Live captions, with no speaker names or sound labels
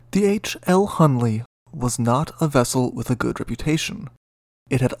The H.L. Hunley was not a vessel with a good reputation.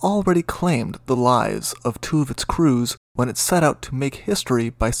 It had already claimed the lives of two of its crews when it set out to make history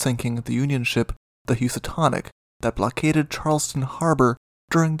by sinking the Union ship, the Housatonic, that blockaded Charleston Harbor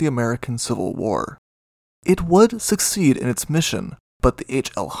during the American Civil War. It would succeed in its mission, but the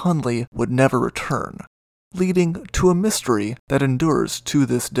H.L. Hunley would never return, leading to a mystery that endures to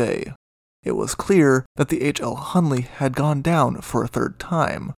this day. It was clear that the H.L. Hunley had gone down for a third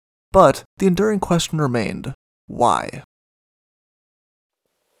time, but the enduring question remained, why?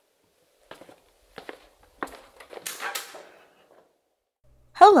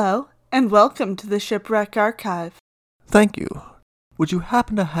 Hello, and welcome to the Shipwreck Archive. Thank you. Would you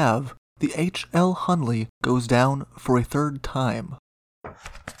happen to have the H.L. Hunley goes down for a third time?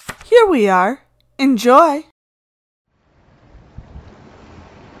 Here we are. Enjoy!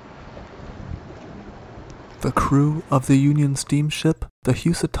 The crew of the Union steamship, the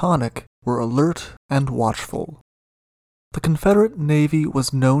Housatonic, were alert and watchful. The Confederate Navy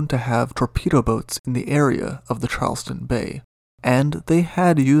was known to have torpedo boats in the area of the Charleston Bay, and they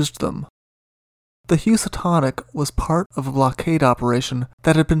had used them. The Housatonic was part of a blockade operation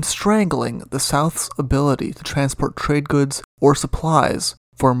that had been strangling the South's ability to transport trade goods or supplies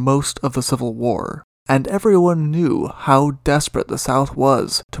for most of the Civil War, and everyone knew how desperate the South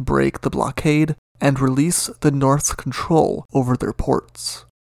was to break the blockade and release the North's control over their ports.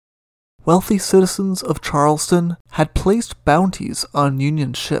 Wealthy citizens of Charleston had placed bounties on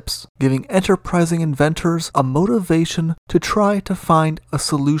Union ships, giving enterprising inventors a motivation to try to find a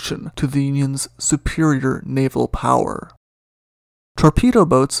solution to the Union's superior naval power. Torpedo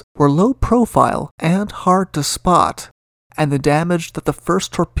boats were low profile and hard to spot, and the damage that the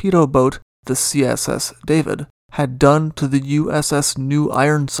first torpedo boat, the CSS David, had done to the USS New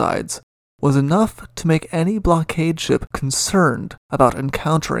Ironsides was enough to make any blockade ship concerned about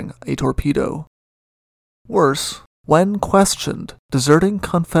encountering a torpedo. Worse, when questioned, deserting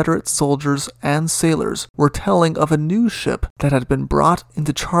Confederate soldiers and sailors were telling of a new ship that had been brought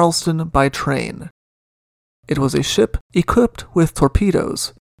into Charleston by train. It was a ship equipped with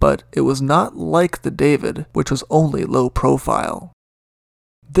torpedoes, but it was not like the David, which was only low profile.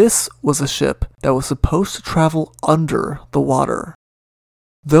 This was a ship that was supposed to travel under the water.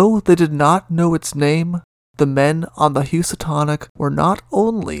 Though they did not know its name, the men on the Housatonic were not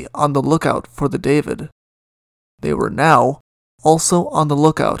only on the lookout for the David. They were now also on the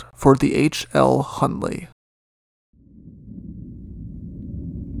lookout for the H.L. Hunley.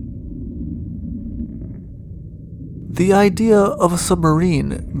 The idea of a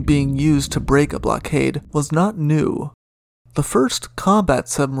submarine being used to break a blockade was not new. The first combat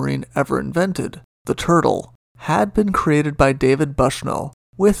submarine ever invented, the Turtle, had been created by David Bushnell,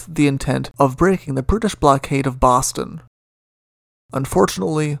 with the intent of breaking the British blockade of Boston.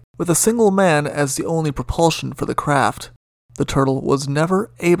 Unfortunately, with a single man as the only propulsion for the craft, the Turtle was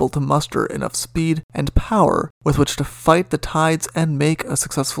never able to muster enough speed and power with which to fight the tides and make a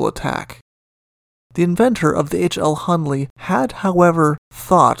successful attack. The inventor of the H.L. Hunley had, however,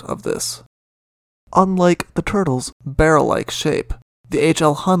 thought of this. Unlike the Turtle's barrel-like shape, the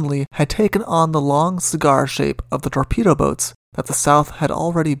H.L. Hunley had taken on the long cigar shape of the torpedo boats that the South had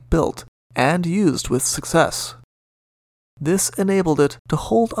already built and used with success. This enabled it to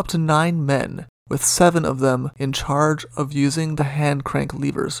hold up to 9 men, with 7 of them in charge of using the hand crank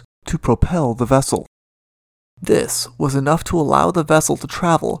levers to propel the vessel. This was enough to allow the vessel to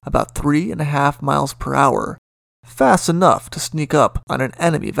travel about 3.5 miles per hour, fast enough to sneak up on an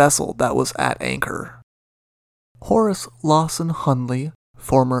enemy vessel that was at anchor. Horace Lawson Hunley,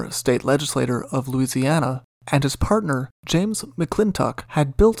 former state legislator of Louisiana, and his partner, James McClintock,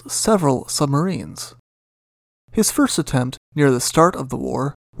 had built several submarines. His first attempt, near the start of the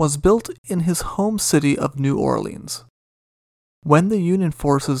war, was built in his home city of New Orleans. When the Union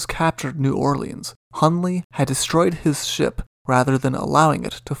forces captured New Orleans, Hunley had destroyed his ship rather than allowing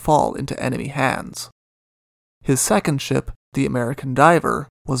it to fall into enemy hands. His second ship, the American Diver,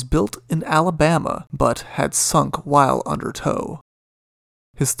 was built in Alabama but had sunk while under tow.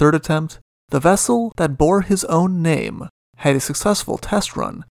 His third attempt, the vessel that bore his own name, had a successful test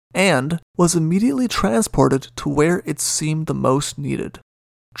run and was immediately transported to where it seemed the most needed,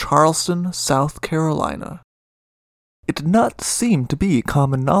 Charleston, South Carolina. It did not seem to be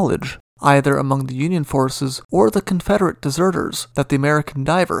common knowledge, either among the Union forces or the Confederate deserters, that the American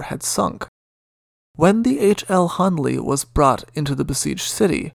Diver had sunk. When the H.L. Hunley was brought into the besieged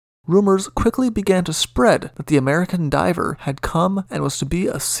city, rumors quickly began to spread that the American Diver had come and was to be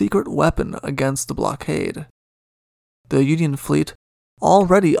a secret weapon against the blockade. The Union fleet,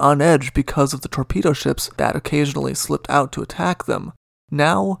 already on edge because of the torpedo ships that occasionally slipped out to attack them,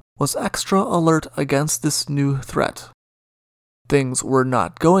 now was extra alert against this new threat. Things were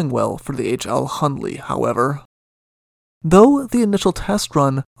not going well for the H.L. Hunley, however. Though the initial test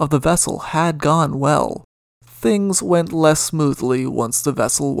run of the vessel had gone well, things went less smoothly once the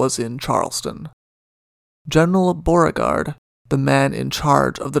vessel was in Charleston. General Beauregard, the man in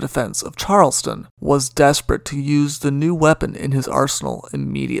charge of the defense of Charleston, was desperate to use the new weapon in his arsenal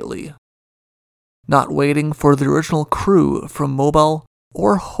immediately. Not waiting for the original crew from Mobile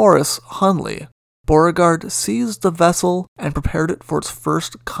or Horace Hunley, Beauregard seized the vessel and prepared it for its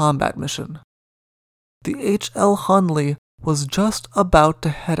first combat mission. The H.L. Hunley was just about to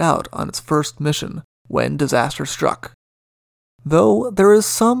head out on its first mission when disaster struck. Though there is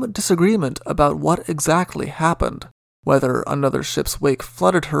some disagreement about what exactly happened, whether another ship's wake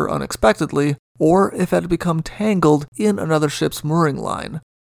flooded her unexpectedly or if it had become tangled in another ship's mooring line.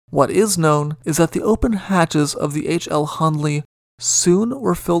 What is known is that the open hatches of the H.L. Hunley soon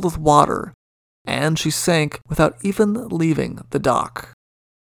were filled with water, and she sank without even leaving the dock.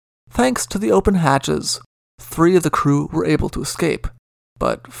 Thanks to the open hatches, 3 of the crew were able to escape,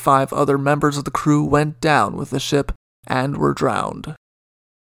 but 5 other members of the crew went down with the ship and were drowned.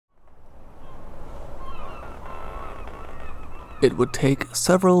 It would take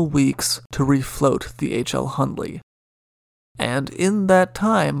several weeks to refloat the H.L. Hunley, and in that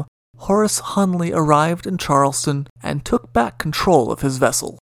time, Horace Hunley arrived in Charleston and took back control of his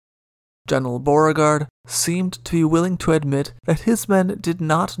vessel. General Beauregard seemed to be willing to admit that his men did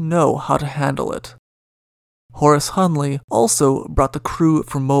not know how to handle it. Horace Hunley also brought the crew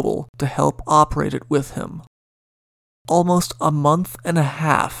from Mobile to help operate it with him. Almost a month and a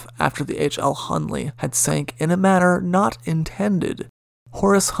half after the H.L. Hunley had sank in a manner not intended,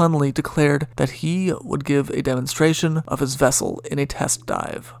 Horace Hunley declared that he would give a demonstration of his vessel in a test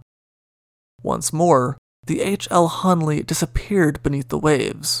dive. Once more, the H.L. Hunley disappeared beneath the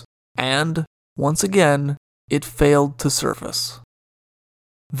waves, and, once again, it failed to surface.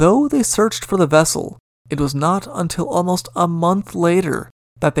 Though they searched for the vessel, it was not until almost a month later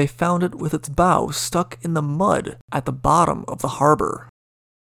that they found it with its bow stuck in the mud at the bottom of the harbor.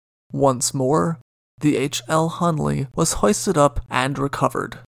 Once more, the H.L. Hunley was hoisted up and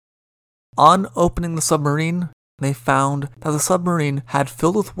recovered. On opening the submarine, they found that the submarine had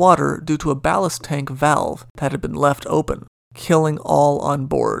filled with water due to a ballast tank valve that had been left open, killing all on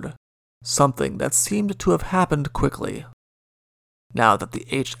board, something that seemed to have happened quickly. Now that the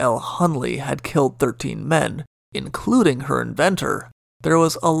H.L. Hunley had killed 13 men, including her inventor, there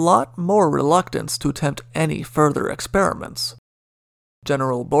was a lot more reluctance to attempt any further experiments.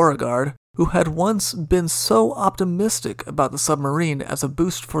 General Beauregard, who had once been so optimistic about the submarine as a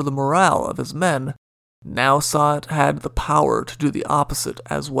boost for the morale of his men, now saw it had the power to do the opposite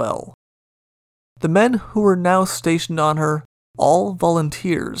as well. The men who were now stationed on her, all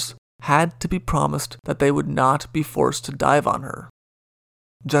volunteers, had to be promised that they would not be forced to dive on her.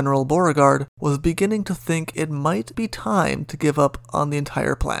 General Beauregard was beginning to think it might be time to give up on the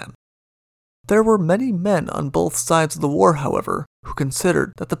entire plan. There were many men on both sides of the war, however, who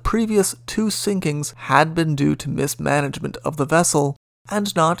considered that the previous 2 sinkings had been due to mismanagement of the vessel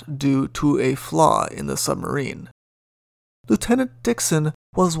and not due to a flaw in the submarine. Lieutenant Dixon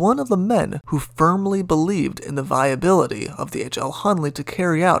was one of the men who firmly believed in the viability of the H.L. Hunley to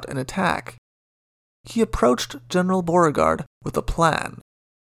carry out an attack. He approached General Beauregard with a plan.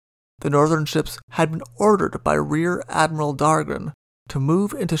 The northern ships had been ordered by Rear Admiral Dahlgren to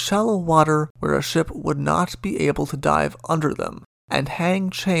move into shallow water where a ship would not be able to dive under them, and hang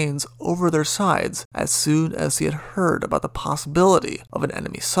chains over their sides as soon as he had heard about the possibility of an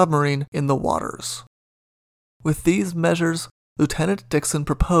enemy submarine in the waters. With these measures, Lieutenant Dixon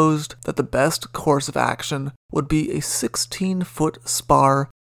proposed that the best course of action would be a 16-foot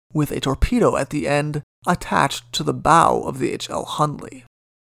spar with a torpedo at the end attached to the bow of the H.L. Hunley.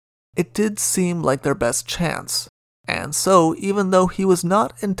 It did seem like their best chance, and so even though he was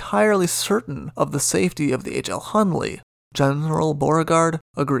not entirely certain of the safety of the H.L. Hunley, General Beauregard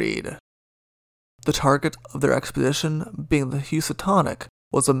agreed. The target of their expedition, being the Housatonic,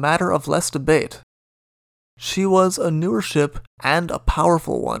 was a matter of less debate. She was a newer ship and a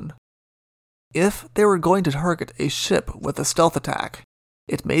powerful one. If they were going to target a ship with a stealth attack,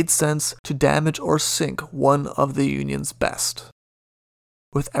 it made sense to damage or sink one of the Union's best.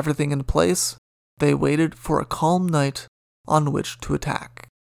 With everything in place, they waited for a calm night on which to attack.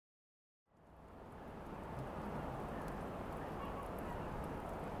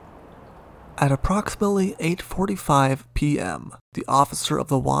 At approximately 8:45 p.m., the officer of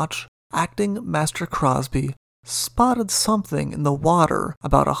the watch, acting Master Crosby, spotted something in the water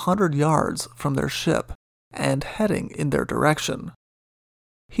about 100 yards from their ship and heading in their direction.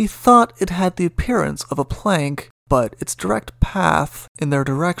 He thought it had the appearance of a plank, but its direct path in their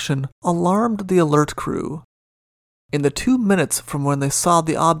direction alarmed the alert crew. In the 2 minutes from when they saw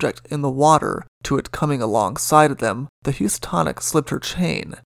the object in the water to it coming alongside of them, the Housatonic slipped her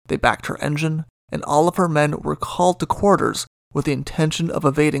chain, they backed her engine, and all of her men were called to quarters with the intention of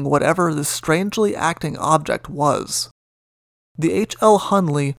evading whatever this strangely acting object was. The H.L.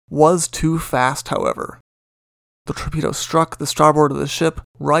 Hunley was too fast, however. The torpedo struck the starboard of the ship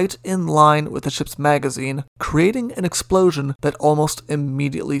right in line with the ship's magazine, creating an explosion that almost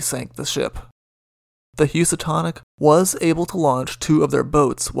immediately sank the ship. The Housatonic was able to launch 2 of their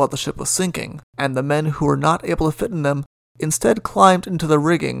boats while the ship was sinking, and the men who were not able to fit in them instead climbed into the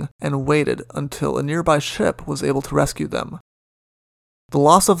rigging and waited until a nearby ship was able to rescue them. The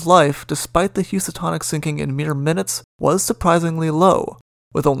loss of life, despite the Housatonic sinking in mere minutes, was surprisingly low,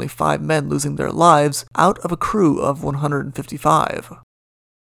 with only 5 men losing their lives out of a crew of 155.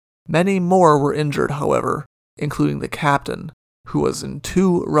 Many more were injured, however, including the captain, who was in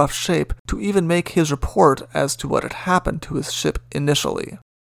too rough shape to even make his report as to what had happened to his ship initially.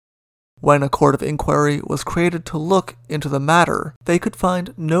 When a court of inquiry was created to look into the matter, they could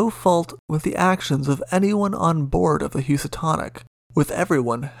find no fault with the actions of anyone on board of the Housatonic, with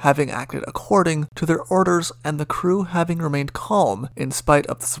everyone having acted according to their orders and the crew having remained calm in spite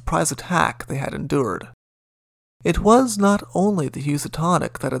of the surprise attack they had endured. It was not only the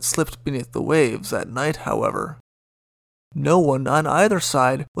Housatonic that had slipped beneath the waves at night, however. No one on either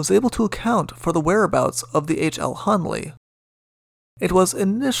side was able to account for the whereabouts of the H.L. Hunley. It was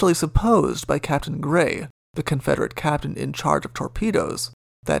initially supposed by Captain Gray, the Confederate captain in charge of torpedoes,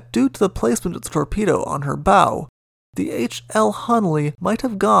 that due to the placement of the torpedo on her bow, the H.L. Hunley might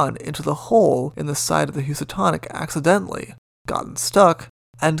have gone into the hole in the side of the Housatonic accidentally, gotten stuck,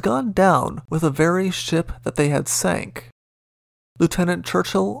 and gone down with the very ship that they had sank. Lieutenant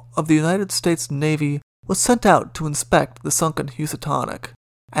Churchill of the United States Navy was sent out to inspect the sunken Housatonic,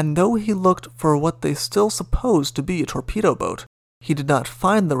 and though he looked for what they still supposed to be a torpedo boat, he did not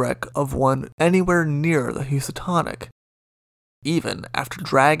find the wreck of one anywhere near the Housatonic, even after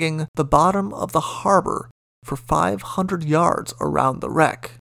dragging the bottom of the harbor for 500 yards around the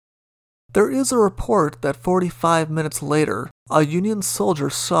wreck. There is a report that 45 minutes later, a Union soldier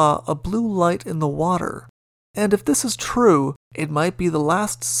saw a blue light in the water, and if this is true, it might be the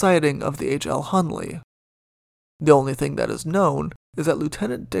last sighting of the H.L. Hunley. The only thing that is known is that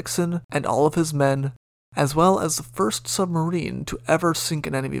Lieutenant Dixon and all of his men, as well as the first submarine to ever sink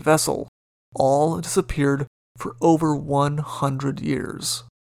an enemy vessel, all disappeared for over 100 years.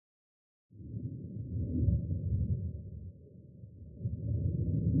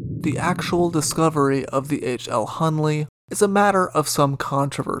 The actual discovery of the H.L. Hunley is a matter of some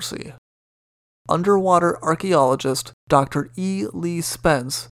controversy. Underwater archaeologist Dr. E. Lee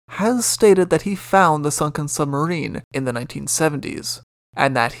Spence has stated that he found the sunken submarine in the 1970s,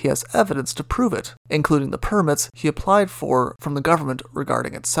 and that he has evidence to prove it, including the permits he applied for from the government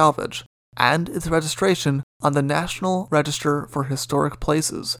regarding its salvage, and its registration on the National Register for Historic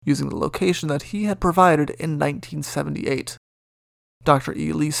Places using the location that he had provided in 1978. Dr.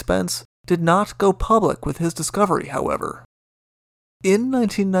 E. Lee Spence did not go public with his discovery, however. In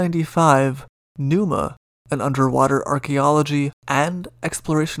 1995, NUMA, an underwater archaeology and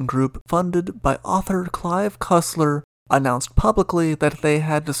exploration group funded by author Clive Cussler, announced publicly that they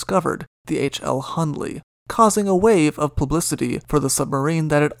had discovered the H.L. Hunley, causing a wave of publicity for the submarine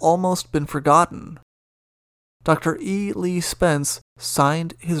that had almost been forgotten. Dr. E. Lee Spence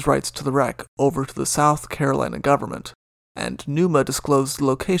signed his rights to the wreck over to the South Carolina government, and NUMA disclosed the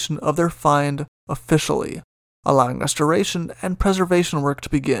location of their find officially, allowing restoration and preservation work to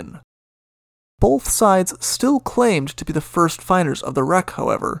begin. Both sides still claimed to be the first finders of the wreck,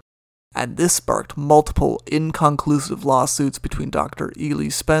 however, and this sparked multiple inconclusive lawsuits between Dr. E. Lee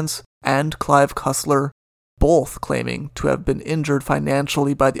Spence and Clive Cussler, both claiming to have been injured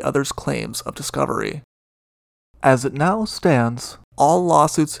financially by the other's claims of discovery. As it now stands, all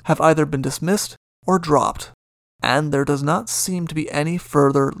lawsuits have either been dismissed or dropped, and there does not seem to be any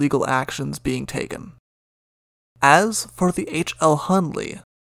further legal actions being taken. As for the H.L. Hunley,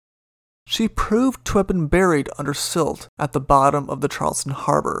 she proved to have been buried under silt at the bottom of the Charleston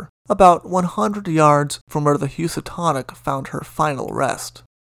Harbor, about 100 yards from where the Housatonic found her final rest.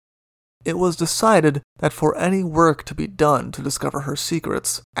 It was decided that for any work to be done to discover her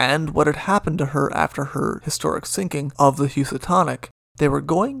secrets and what had happened to her after her historic sinking of the Housatonic, they were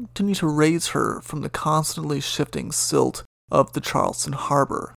going to need to raise her from the constantly shifting silt of the Charleston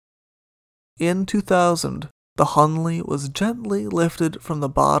Harbor. In 2000, the Hunley was gently lifted from the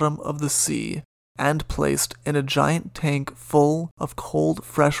bottom of the sea and placed in a giant tank full of cold,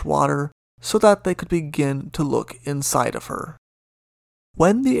 fresh water so that they could begin to look inside of her.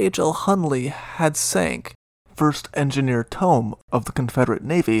 When the H.L. Hunley had sank, First Engineer Tome of the Confederate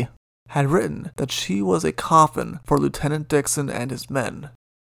Navy had written that she was a coffin for Lieutenant Dixon and his men.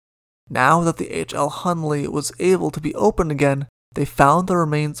 Now that the H.L. Hunley was able to be opened again, they found the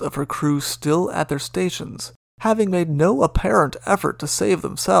remains of her crew still at their stations, having made no apparent effort to save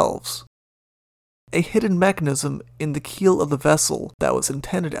themselves. A hidden mechanism in the keel of the vessel that was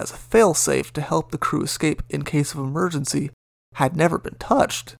intended as a failsafe to help the crew escape in case of emergency had never been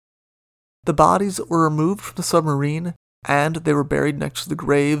touched. The bodies were removed from the submarine, and they were buried next to the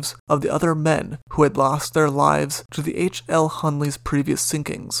graves of the other men who had lost their lives to the H.L. Hunley's previous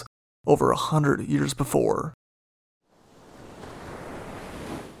sinkings, over 100 years before.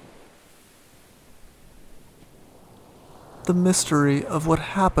 The mystery of what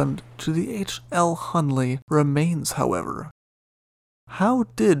happened to the H.L. Hunley remains, however. How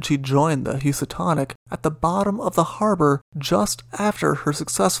did she join the Housatonic at the bottom of the harbor just after her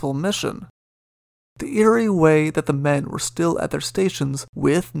successful mission? The eerie way that the men were still at their stations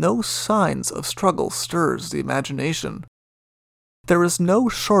with no signs of struggle stirs the imagination. There is no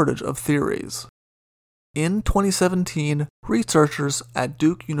shortage of theories. In 2017, researchers at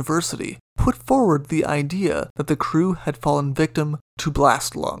Duke University put forward the idea that the crew had fallen victim to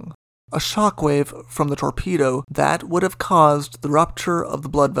blast lung, a shockwave from the torpedo that would have caused the rupture of the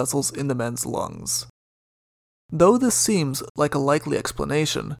blood vessels in the men's lungs. Though this seems like a likely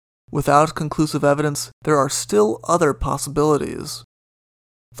explanation, without conclusive evidence, there are still other possibilities.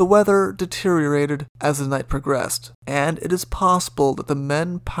 The weather deteriorated as the night progressed, and it is possible that the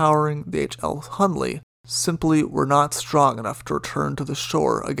men powering the H.L. Hunley simply were not strong enough to return to the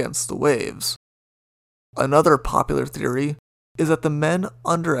shore against the waves. Another popular theory is that the men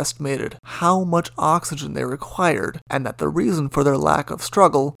underestimated how much oxygen they required, and that the reason for their lack of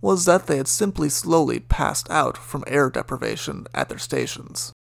struggle was that they had simply slowly passed out from air deprivation at their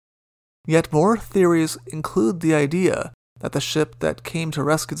stations. Yet more theories include the idea that the ship that came to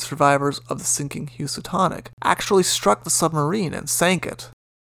rescue the survivors of the sinking Housatonic actually struck the submarine and sank it.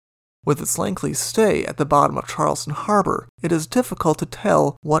 With its lengthy stay at the bottom of Charleston Harbor, it is difficult to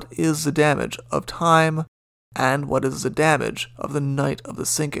tell what is the damage of time and what is the damage of the night of the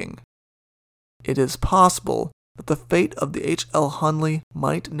sinking. It is possible that the fate of the H.L. Hunley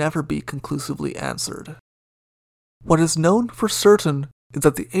might never be conclusively answered. What is known for certain is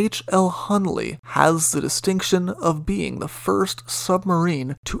that the H.L. Hunley has the distinction of being the first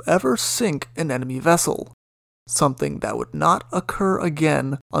submarine to ever sink an enemy vessel, something that would not occur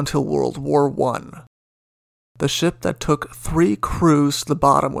again until World War I. The ship that took 3 crews to the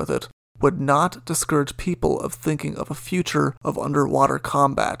bottom with it would not discourage people of thinking of a future of underwater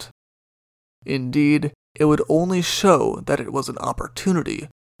combat. Indeed, it would only show that it was an opportunity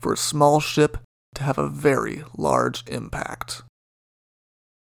for a small ship to have a very large impact.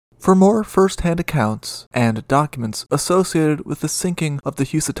 For more first-hand accounts and documents associated with the sinking of the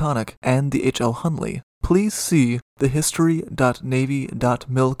Housatonic and the H.L. Hunley, please see the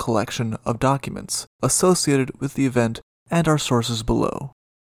history.navy.mil collection of documents associated with the event and our sources below.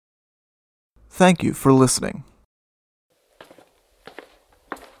 Thank you for listening.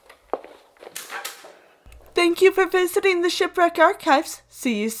 Thank you for visiting the Shipwreck Archives.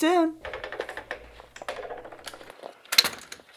 See you soon.